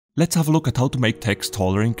Let's have a look at how to make text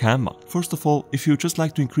taller in Canva. First of all, if you just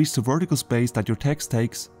like to increase the vertical space that your text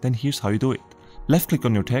takes, then here's how you do it. Left click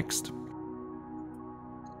on your text,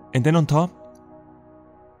 and then on top,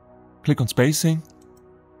 click on spacing,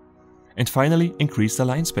 and finally increase the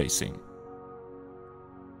line spacing.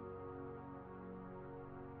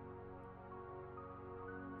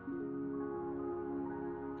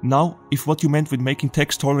 Now, if what you meant with making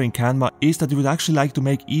text taller in Canva is that you would actually like to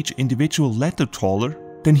make each individual letter taller,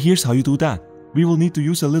 then here's how you do that. We will need to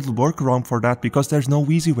use a little workaround for that because there's no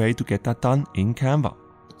easy way to get that done in Canva.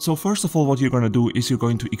 So first of all, what you're going to do is you're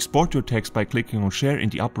going to export your text by clicking on Share in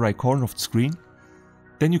the upper right corner of the screen.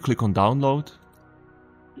 Then you click on Download.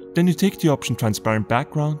 Then you take the option Transparent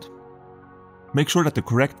Background. Make sure that the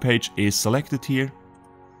correct page is selected here.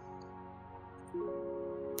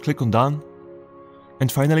 Click on Done.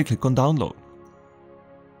 And finally click on Download.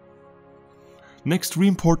 Next,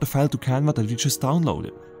 re-import the file to Canva that we just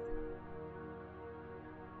downloaded.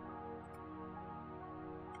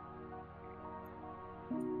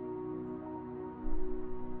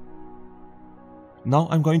 Now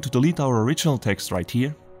I'm going to delete our original text right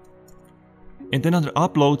here. And then under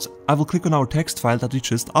Uploads, I will click on our text file that we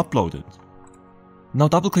just uploaded. Now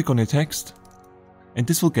double click on your text, and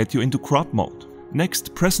this will get you into crop mode.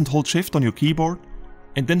 Next, press and hold Shift on your keyboard,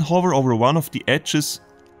 and then hover over one of the edges,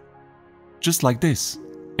 just like this.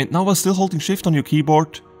 And now while still holding Shift on your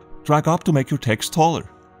keyboard, drag up to make your text taller.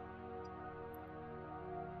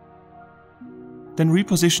 Then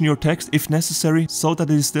reposition your text if necessary so that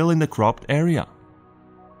it is still in the cropped area.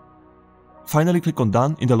 Finally click on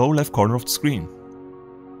Done in the lower left corner of the screen.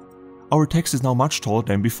 Our text is now much taller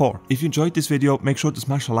than before. If you enjoyed this video, make sure to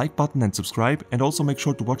smash the like button and subscribe, and also make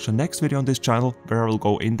sure to watch the next video on this channel where I will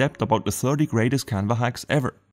go in depth about the 30 greatest Canva hacks ever.